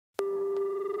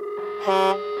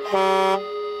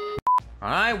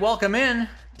Alright, welcome in.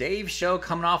 Dave Show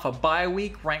coming off a bye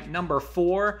week, ranked number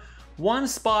 4. One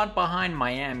spot behind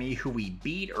Miami, who we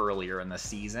beat earlier in the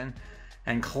season.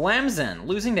 And Clemson,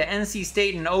 losing to NC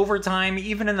State in overtime,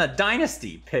 even in the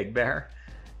Dynasty, Pig Bear.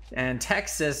 And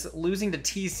Texas, losing to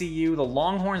TCU. The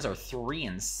Longhorns are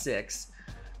 3-6.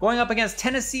 Going up against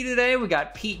Tennessee today, we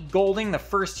got Pete Golding, the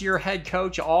first-year head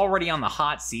coach, already on the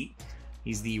hot seat.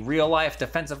 He's the real-life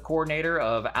defensive coordinator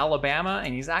of Alabama,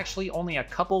 and he's actually only a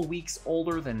couple weeks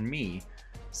older than me.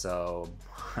 So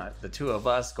the two of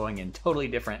us going in totally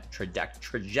different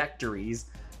trajectories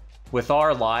with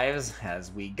our lives,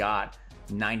 as we got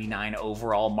 99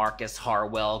 overall Marcus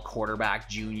Harwell, quarterback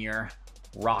junior,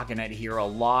 rocking it here. A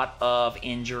lot of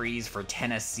injuries for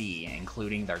Tennessee,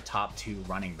 including their top 2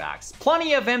 running backs.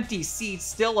 Plenty of empty seats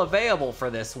still available for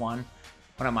this one.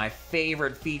 One of my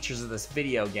favorite features of this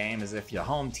video game is if your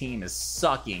home team is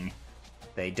sucking,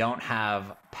 they don't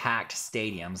have packed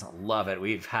stadiums. Love it.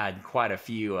 We've had quite a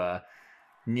few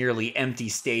nearly empty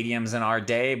stadiums in our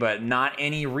day, but not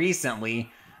any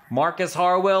recently. Marcus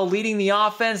Harwell leading the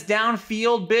offense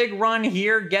downfield. Big run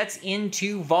here. Gets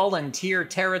into Volunteer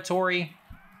territory.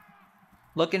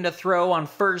 Looking to throw on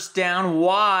first down.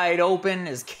 Wide open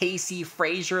is Casey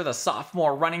Frazier, the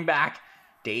sophomore running back.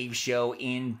 Dave Show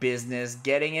in business,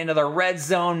 getting into the red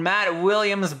zone. Matt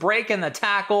Williams breaking the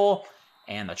tackle,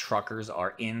 and the Truckers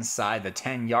are inside the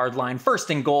 10-yard line. First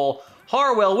and goal.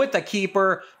 Harwell with the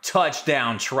keeper.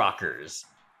 Touchdown, Truckers.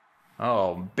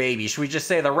 Oh, baby. Should we just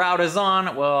say the route is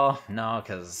on? Well, no,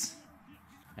 because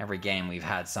every game we've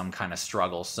had some kind of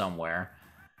struggle somewhere.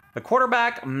 The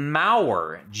quarterback,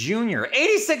 Maurer Jr.,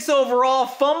 86 overall,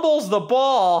 fumbles the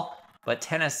ball, but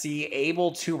Tennessee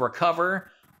able to recover.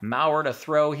 Maurer to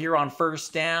throw here on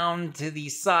first down to the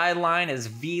sideline as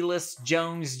Velas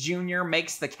Jones Jr.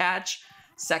 makes the catch.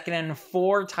 2nd and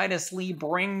 4, Titus Lee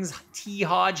brings T.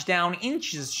 Hodge down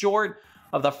inches short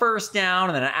of the first down,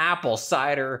 and then an apple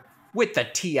cider with the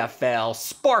TFL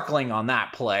sparkling on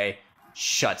that play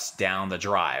shuts down the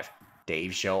drive.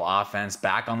 Dave Show offense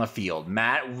back on the field.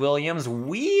 Matt Williams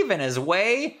weaving his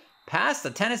way past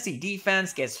the Tennessee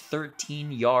defense, gets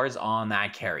 13 yards on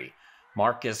that carry.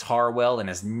 Marcus Harwell and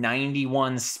his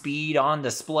 91 speed on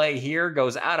display here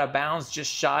goes out of bounds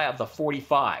just shy of the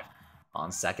 45. On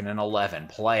 2nd and 11,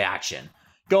 play action.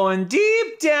 Going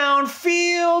deep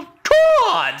downfield,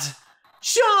 caught!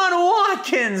 Sean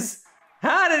Watkins!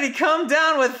 How did he come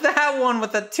down with that one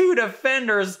with the 2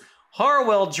 defenders?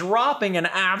 Harwell dropping an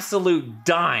absolute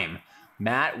dime.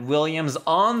 Matt Williams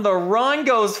on the run,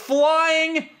 goes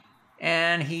flying,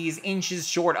 and he's inches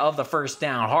short of the first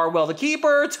down. Harwell the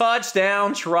keeper,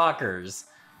 touchdown, Truckers.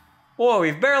 Boy,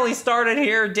 we've barely started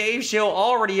here. Dave Show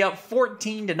already up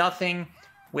 14-0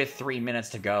 with 3 minutes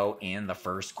to go in the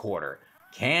first quarter.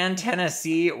 Can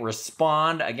Tennessee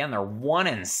respond? Again, they're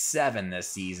 1-7 this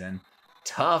season.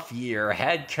 Tough year.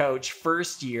 Head coach,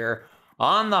 first year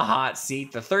on the hot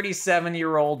seat, the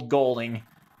 37-year-old Golding,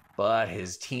 but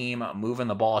his team moving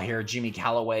the ball here. Jimmy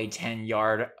Callaway,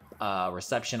 10-yard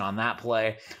reception on that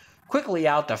play. Quickly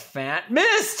out to Fant.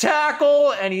 Missed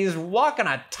tackle, and he's walking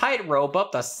a tightrope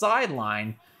up the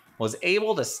sideline. Was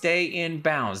able to stay in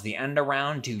bounds. The end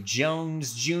around to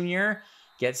Jones Jr.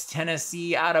 Gets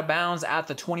Tennessee out of bounds at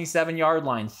the 27-yard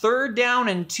line. 3rd down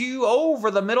and 2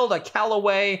 over the middle to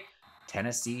Callaway.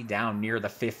 Tennessee down near the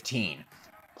 15.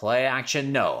 Play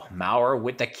action, no. Maurer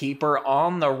with the keeper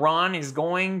on the run is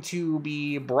going to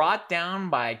be brought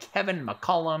down by Kevin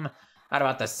McCollum at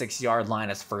about the 6-yard line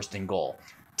as 1st and goal.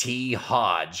 T.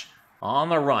 Hodge on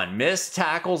the run. Missed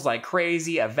tackles like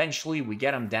crazy. Eventually, we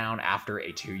get him down after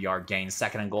a 2-yard gain.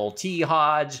 2nd and goal. T.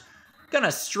 Hodge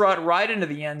gonna strut right into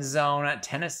the end zone.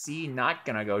 Tennessee not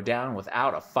gonna go down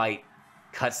without a fight.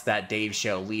 Cuts that Dave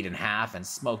Show lead in half, and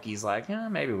Smokey's like,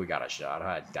 maybe we got a shot.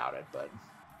 I doubt it, but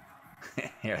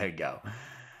here they go.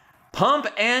 Pump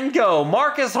and go.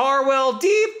 Marcus Harwell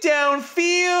deep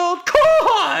downfield.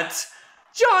 Caught!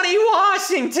 Johnny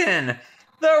Washington,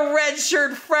 the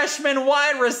redshirt freshman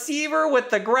wide receiver with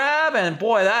the grab. And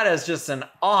boy, that is just an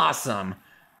awesome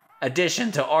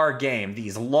addition to our game.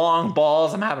 These long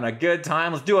balls, I'm having a good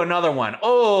time. Let's do another one.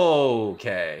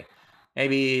 Okay.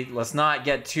 Maybe let's not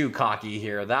get too cocky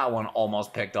here. That one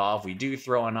almost picked off. We do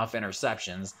throw enough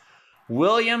interceptions.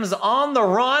 Williams on the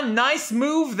run. Nice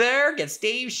move there. Gets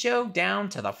Dave Show down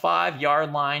to the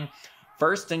 5-yard line.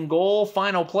 1st and goal.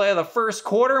 Final play of the first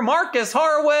quarter. Marcus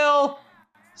Harwell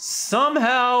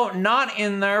somehow not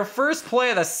in there. First play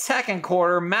of the second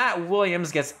quarter. Matt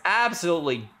Williams gets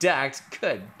absolutely decked.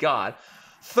 Good God.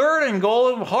 3rd and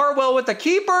goal. Harwell with the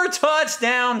keeper.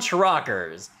 Touchdown,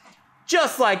 Truckers.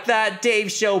 Just like that,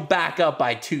 Dave Show back up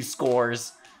by 2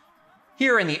 scores.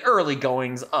 here in the early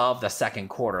goings of the second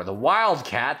quarter. The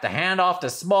Wildcat, the handoff to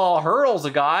Small, hurdles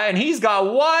a guy, and he's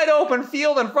got wide open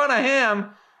field in front of him.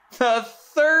 The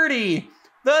 30,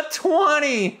 the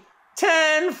 20,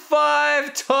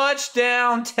 10-5,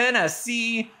 touchdown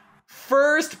Tennessee.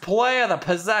 First play of the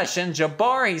possession,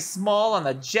 Jabari Small on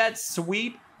the jet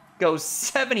sweep goes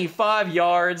 75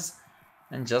 yards.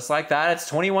 And just like that, it's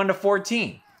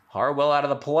 21-14. Harwell out of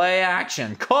the play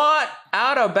action, caught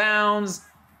out of bounds.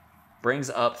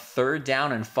 Brings up 3rd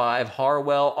down and 5.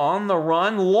 Harwell on the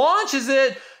run, launches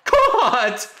it,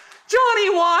 caught!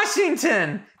 Johnny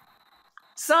Washington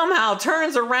somehow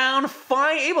turns around,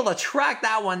 able to track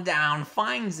that one down,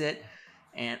 finds it,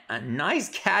 and a nice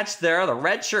catch there. The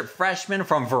redshirt freshman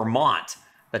from Vermont,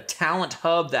 the talent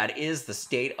hub that is the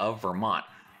state of Vermont.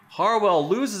 Harwell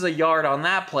loses a yard on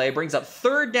that play, brings up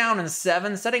 3rd down and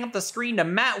 7, setting up the screen to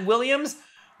Matt Williams,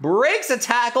 breaks a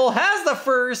tackle, has the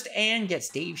first, and gets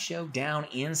Dave Show down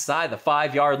inside the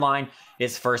 5-yard line.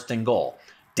 It's 1st and goal.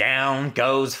 Down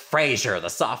goes Frazier, the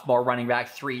sophomore running back,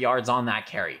 3 yards on that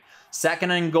carry. 2nd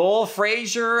and goal,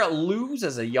 Frazier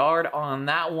loses a yard on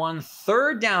that one.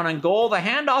 3rd down and goal, the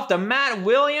handoff to Matt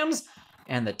Williams,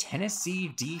 and the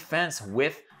Tennessee defense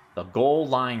with the goal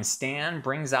line stand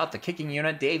brings out the kicking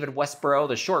unit, David Westboro.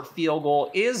 The short field goal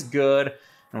is good.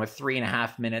 And with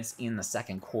 3.5 minutes in the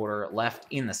second quarter left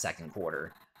in the second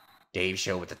quarter, Dave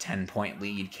Show with a 10-point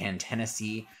lead. Can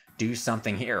Tennessee do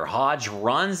something here? Hodge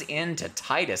runs into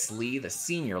Titus Lee, the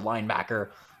senior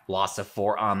linebacker. Loss of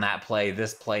 4 on that play.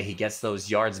 This play, he gets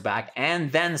those yards back and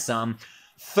then some.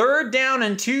 3rd down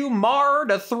and 2. Marr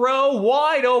to throw.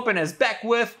 Wide open as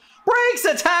Beckwith breaks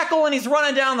a tackle and he's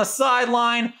running down the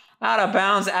sideline. Out of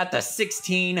bounds at the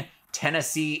 16.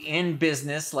 Tennessee in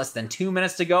business. Less than 2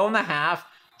 minutes to go in the half.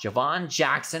 Javon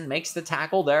Jackson makes the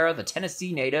tackle there, the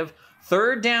Tennessee native.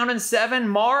 3rd down and 7.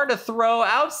 Marr to throw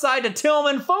outside to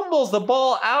Tillman. Fumbles the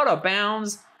ball out of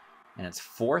bounds. And it's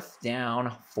 4th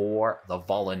down for the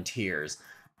Volunteers.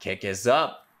 Kick is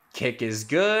up. Kick is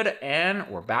good. And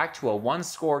we're back to a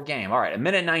 1-score game. All right,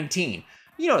 1:19.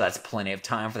 You know that's plenty of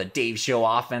time for the Dave Show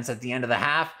offense at the end of the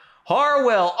half.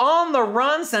 Harwell on the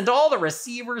run, sent all the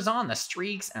receivers on the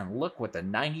streaks, and look what the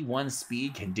 91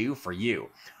 speed can do for you.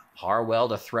 Harwell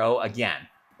to throw again,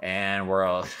 and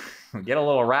we get a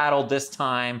little rattled this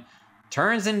time.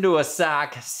 Turns into a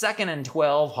sack, 2nd and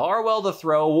 12. Harwell to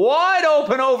throw, wide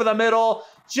open over the middle.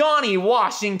 Johnny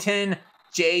Washington,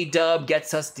 J-Dub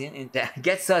gets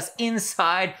us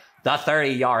inside the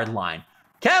 30-yard line.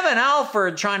 Kevin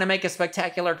Alford trying to make a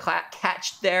spectacular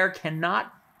catch there,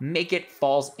 cannot make it,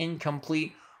 falls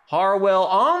incomplete. Harwell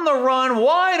on the run,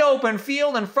 wide open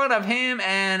field in front of him,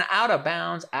 and out of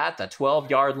bounds at the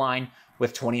 12-yard line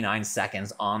with 29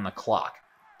 seconds on the clock.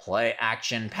 Play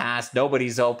action pass,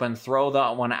 nobody's open, throw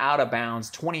that one out of bounds,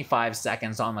 25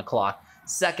 seconds on the clock.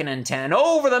 2nd and 10,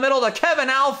 over the middle to Kevin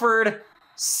Alford,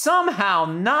 somehow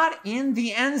not in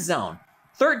the end zone.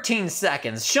 13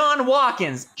 seconds, Sean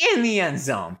Watkins in the end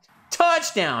zone.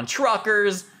 Touchdown,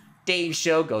 Truckers. Dave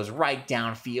Show goes right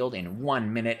downfield in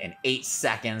 1 minute and 8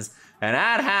 seconds. And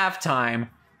at halftime,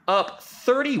 up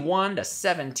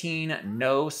 31-17.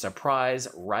 No surprise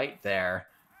right there.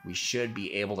 We should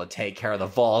be able to take care of the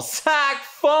Vols. Sack,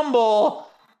 fumble.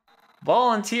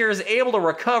 Volunteers able to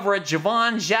recover it.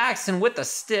 Javon Jackson with the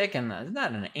stick, and isn't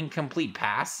that an incomplete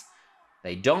pass?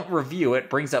 They don't review it.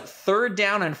 Brings up 3rd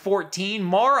down and 14.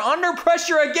 Marr under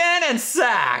pressure again and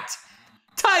sacked.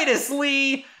 Titus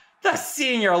Lee, the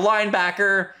senior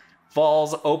linebacker.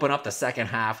 Vols open up the second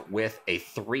half with a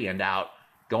 3-and-out,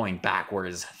 going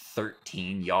backwards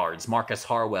 13 yards. Marcus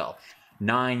Harwell,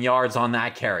 9 yards on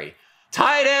that carry.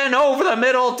 Tight end over the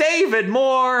middle, David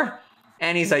Moore.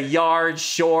 And he's a yard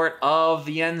short of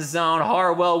the end zone.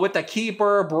 Harwell with the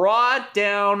keeper, brought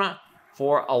down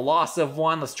for a loss of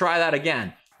 1. Let's try that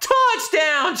again.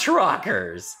 Touchdown,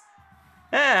 Truckers.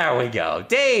 There we go.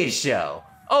 Dave Show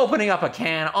opening up a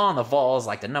can on the Vols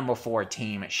like the number 4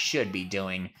 team should be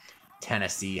doing.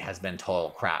 Tennessee has been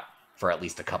total crap for at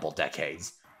least a couple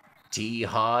decades. T.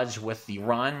 Hodge with the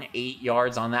run, 8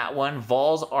 yards on that one.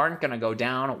 Vols aren't going to go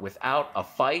down without a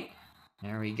fight.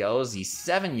 There he goes, the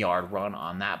 7-yard run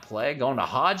on that play. Going to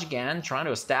Hodge again, trying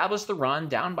to establish the run,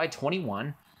 down by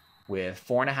 21 with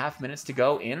 4.5 minutes to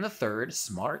go in the third.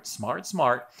 Smart.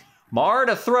 Marr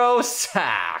to throw,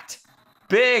 sacked.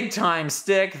 Big time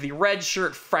stick, the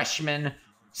redshirt freshman,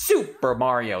 Super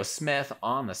Mario Smith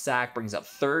on the sack, brings up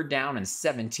 3rd down and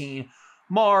 17.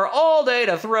 Marr all day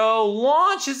to throw,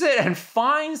 launches it and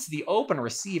finds the open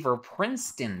receiver,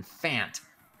 Princeton Fant.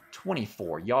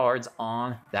 24 yards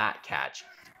on that catch.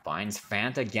 Finds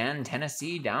Fant again,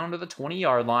 Tennessee down to the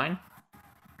 20-yard line.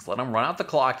 Let's let him run out the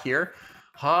clock here.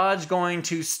 Hodge going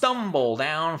to stumble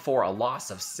down for a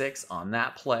loss of 6 on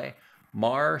that play.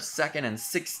 Marr, 2nd and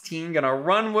 16, gonna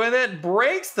run with it,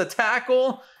 breaks the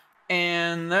tackle,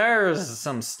 and there's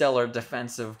some stellar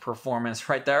defensive performance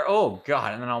right there. Oh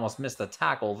God, and then almost missed the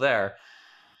tackle there.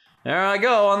 There I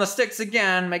go on the sticks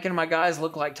again, making my guys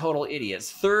look like total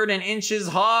idiots. 3rd and inches,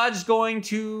 Hodge going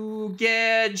to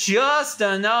get just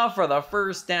enough for the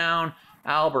first down.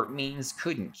 Albert Means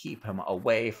couldn't keep him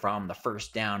away from the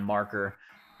first down marker.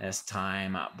 This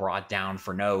time brought down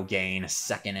for no gain,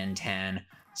 2nd and 10.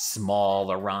 Small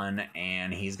the run,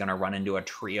 and he's going to run into a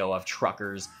trio of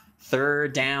truckers.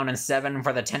 3rd down and 7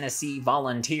 for the Tennessee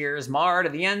Volunteers. Marr to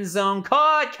the end zone,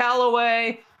 caught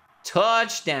Callaway.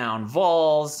 Touchdown,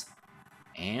 Vols.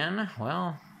 And,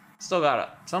 well, still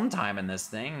got some time in this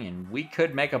thing, and we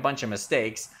could make a bunch of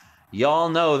mistakes. Y'all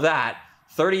know that.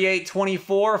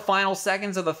 38-24, final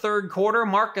seconds of the 3rd quarter.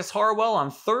 Marcus Harwell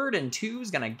on 3rd and 2 is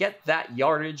going to get that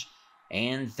yardage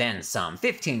and then some.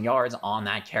 15 yards on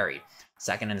that carry.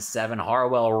 2nd and 7,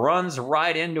 Harwell runs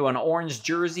right into an orange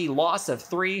jersey, loss of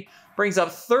 3. Brings up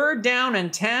 3rd down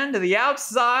and 10 to the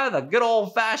outside, the good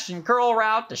old-fashioned curl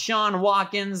route to Sean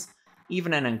Watkins.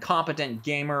 Even an incompetent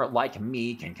gamer like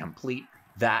me can complete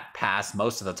that pass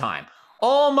most of the time.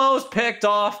 Almost picked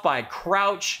off by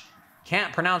Crouch.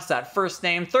 Can't pronounce that first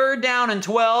name. 3rd down and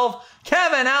 12.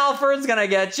 Kevin Alford's going to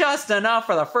get just enough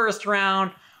for the first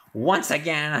round. Once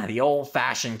again, the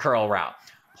old-fashioned curl route.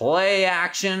 Play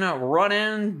action,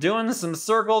 running, doing some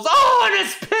circles. Oh, and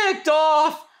it's picked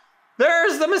off!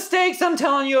 There's the mistakes I'm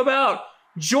telling you about.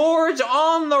 George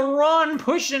on the run,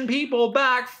 pushing people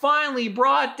back, finally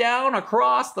brought down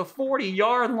across the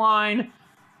 40-yard line.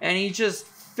 And he just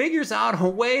figures out a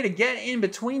way to get in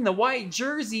between the white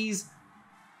jerseys.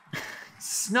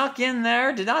 Snuck in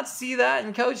there, did not see that,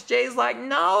 and Coach J's like,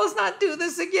 no, let's not do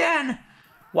this again.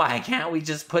 Why can't we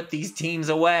just put these teams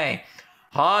away?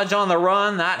 Hodge on the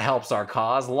run, that helps our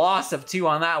cause. Loss of 2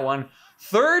 on that one.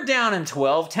 3rd down and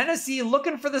 12. Tennessee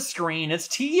looking for the screen. It's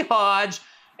T. Hodge,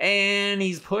 and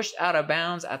he's pushed out of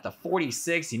bounds at the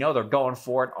 46. You know they're going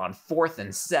for it on 4th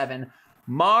and 7.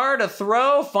 Marr to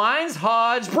throw, finds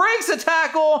Hodge, breaks a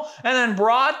tackle, and then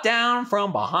brought down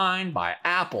from behind by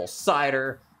Apple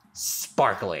Cider,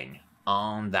 sparkling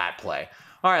on that play.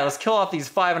 All right, let's kill off these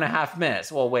 5.5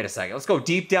 minutes. Well, wait a second. Let's go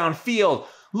deep downfield.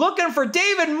 Looking for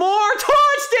David Moore.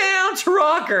 Touchdown,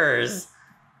 Truckers!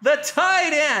 The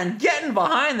tight end getting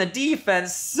behind the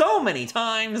defense so many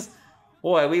times.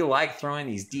 Boy, we like throwing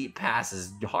these deep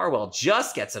passes. Harwell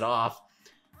just gets it off.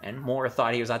 And Moore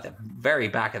thought he was at the very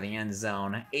back of the end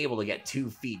zone, able to get 2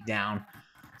 feet down.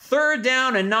 3rd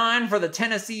down and 9 for the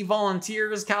Tennessee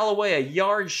Volunteers. Callaway a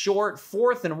yard short.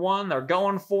 4th and 1. They're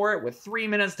going for it with 3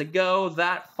 minutes to go.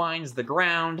 That finds the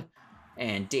ground.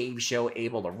 And Dave Show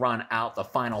able to run out the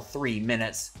final 3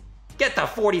 minutes. Get the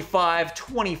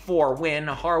 45-24 win.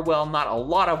 Harwell, not a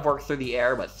lot of work through the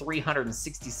air, but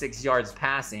 366 yards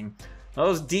passing.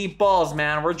 Those deep balls,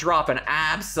 man, we're dropping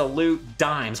absolute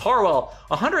dimes. Harwell,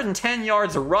 110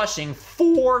 yards rushing,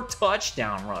 4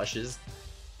 touchdown rushes.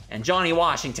 And Johnny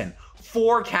Washington,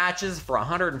 4 catches for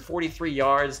 143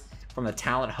 yards from the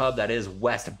talent hub that is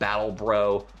West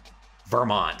Battleboro,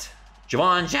 Vermont.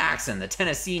 Javon Jackson, the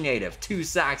Tennessee native, 2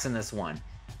 sacks in this one.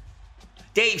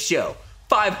 Dave Show,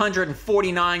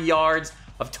 549 yards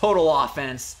of total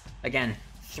offense. Again,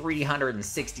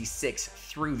 366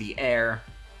 through the air.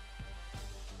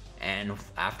 And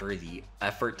after the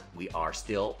effort, we are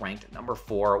still ranked number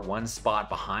 4, 1 spot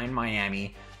behind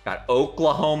Miami. Got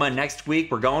Oklahoma next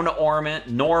week. We're going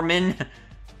to Norman.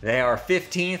 They are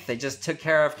 15th. They just took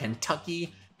care of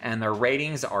Kentucky, and their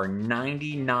ratings are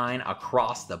 99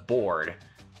 across the board.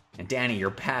 And Danny,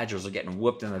 your Badgers are getting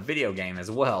whooped in the video game as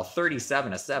well.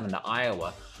 37-7 to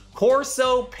Iowa.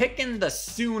 Corso picking the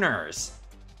Sooners.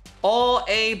 All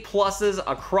A pluses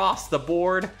across the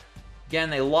board. Again,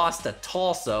 they lost to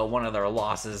Tulsa, one of their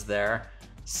losses there.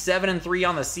 7-3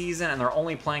 on the season, and they're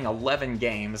only playing 11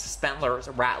 games. Spentler,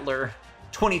 Rattler,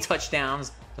 20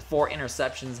 touchdowns, the 4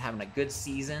 interceptions, having a good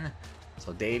season.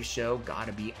 So Dave's Show got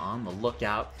to be on the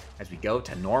lookout as we go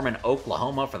to Norman,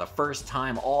 Oklahoma for the first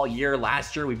time all year.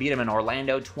 Last year, we beat them in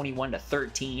Orlando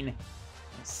 21-13.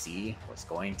 Let's see what's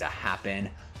going to happen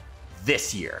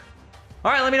this year.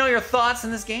 All right, let me know your thoughts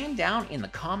in this game down in the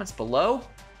comments below.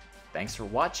 Thanks for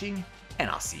watching, and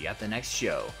I'll see you at the next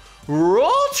show.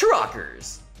 Roll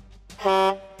Truckers!